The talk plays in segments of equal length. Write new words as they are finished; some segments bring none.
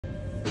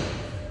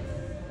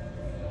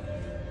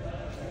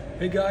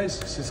Hey guys,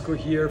 Cisco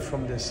here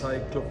from the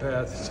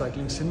Cyclopath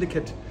Cycling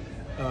Syndicate.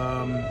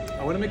 I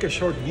want to make a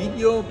short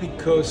video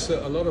because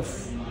a lot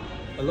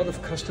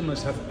of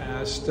customers have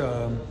asked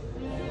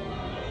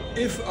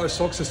if our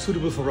socks are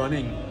suitable for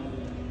running,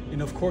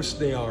 and of course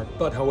they are.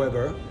 But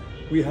however,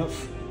 we have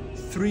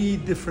three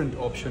different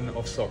options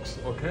of socks.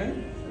 Okay,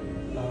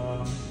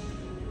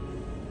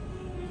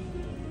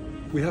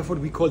 we have what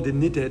we call the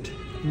knitted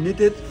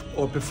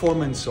or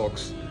performance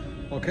socks.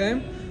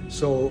 Okay,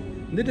 so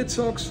knitted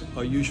socks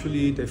are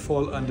usually, they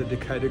fall under the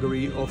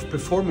category of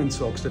performance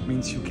socks. That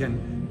means you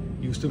can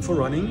use them for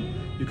running,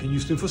 you can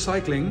use them for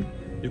cycling,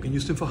 you can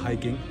use them for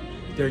hiking.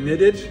 They're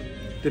knitted,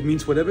 that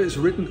means whatever is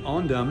written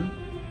on them,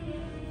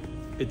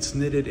 it's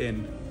knitted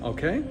in,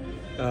 okay?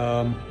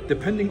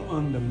 Depending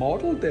on the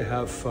model, they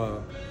have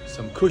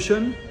some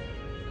cushion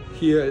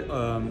here,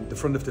 the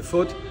front of the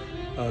foot,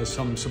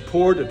 some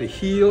support at the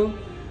heel,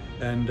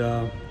 and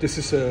this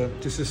is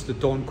the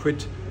Don't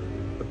Quit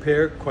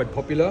pair, quite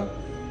popular.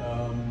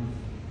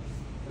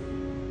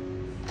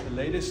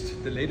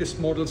 The latest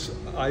models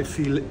I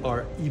feel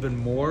are even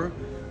more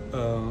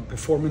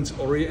performance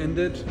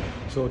oriented,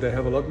 so they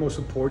have a lot more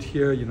support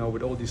here, you know,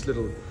 with all these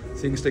little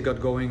things they got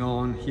going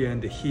on here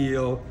in the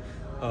heel,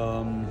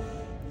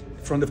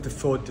 front of the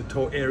foot, the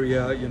toe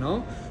area, you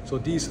know. So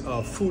these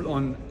are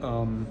full-on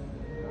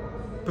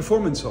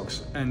performance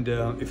socks, and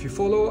if you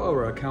follow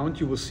our account,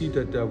 you will see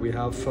that we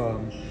have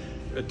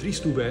a Dries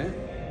Stube.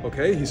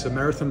 Okay, he's a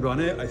marathon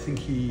runner. I think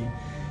he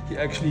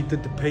actually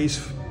did the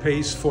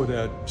pace for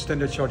the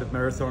Standard Chartered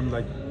Marathon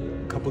like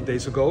a couple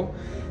days ago.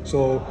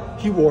 So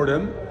he wore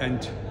them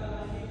and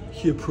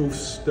he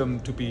approves them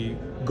to be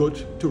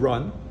good to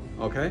run.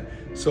 Okay,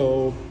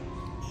 so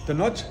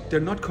they're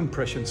not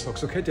compression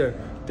socks. Okay,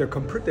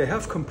 they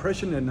have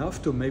compression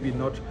enough to maybe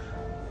not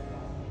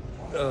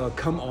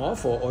come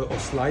off or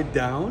slide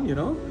down, you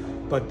know.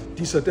 But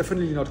these are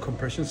definitely not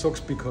compression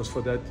socks, because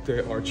for that they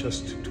are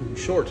just too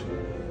short.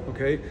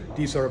 Okay,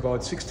 these are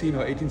about 16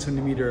 or 18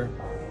 centimeter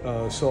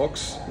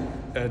socks,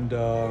 and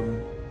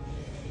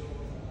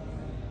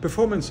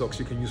performance socks.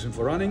 You can use them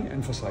for running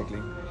and for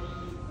cycling.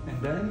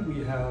 And then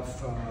we have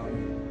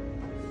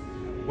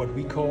what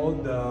we call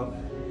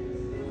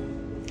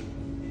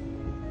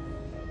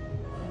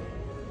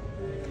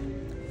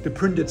the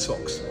printed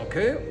socks,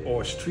 okay,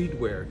 or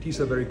streetwear.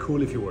 These are very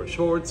cool if you wear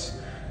shorts.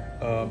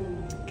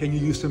 Can you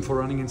use them for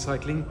running and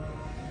cycling?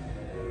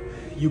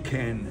 You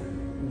can.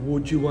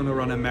 Would you want to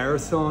run a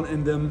marathon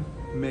in them?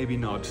 Maybe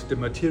not. The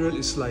material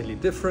is slightly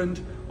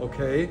different,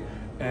 okay,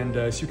 and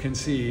as you can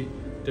see,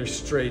 they're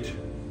straight.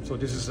 So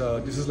this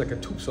is like a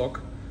tube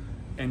sock,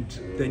 and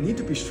they need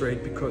to be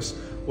straight because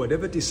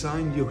whatever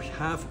design you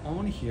have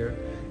on here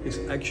is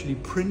actually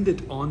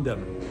printed on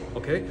them.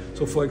 Okay,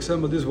 so for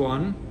example, this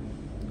one,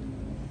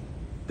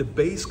 the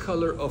base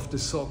color of the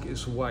sock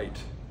is white,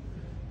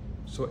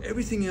 so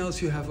everything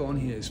else you have on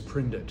here is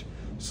printed.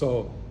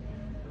 So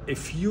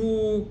if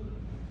you,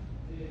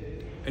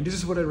 and this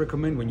is what I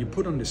recommend when you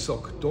put on the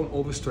sock, don't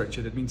overstretch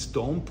it. It means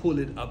don't pull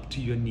it up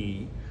to your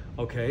knee,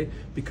 okay?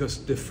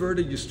 Because the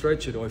further you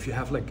stretch it, or if you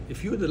have like,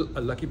 if you're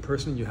a lucky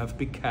person, you have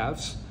big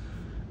calves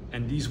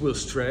and these will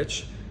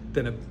stretch,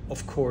 then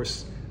of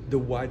course the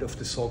white of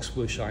the socks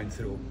will shine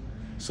through.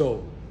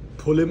 So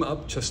pull them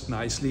up just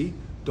nicely.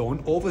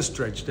 Don't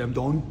overstretch them.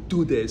 Don't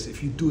do this.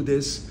 If you do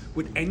this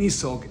with any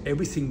sock,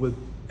 everything will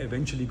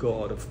eventually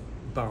go out of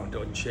bound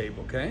or in shape,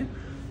 okay?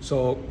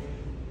 So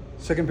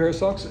second pair of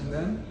socks, and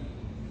then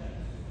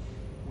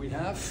we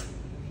have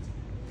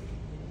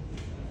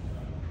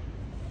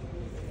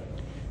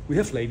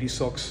lady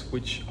socks,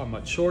 which are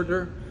much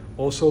shorter,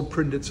 also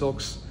printed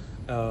socks,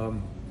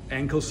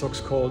 ankle socks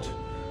called.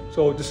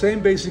 So the same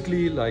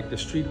basically like the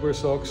streetwear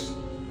socks,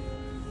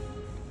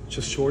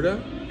 just shorter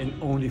and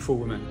only for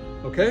women.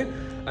 Okay,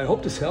 I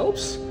hope this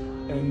helps.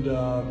 And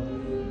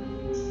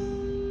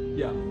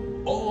yeah,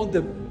 all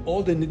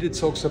the knitted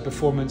socks are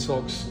performance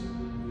socks,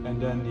 and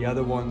then the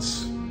other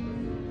ones,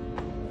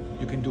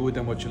 you can do with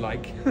them what you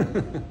like.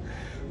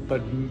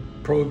 But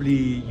probably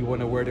you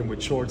want to wear them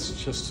with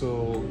shorts, just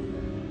so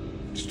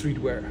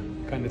streetwear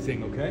kind of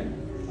thing, okay?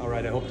 All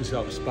right, I hope this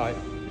helps. Bye.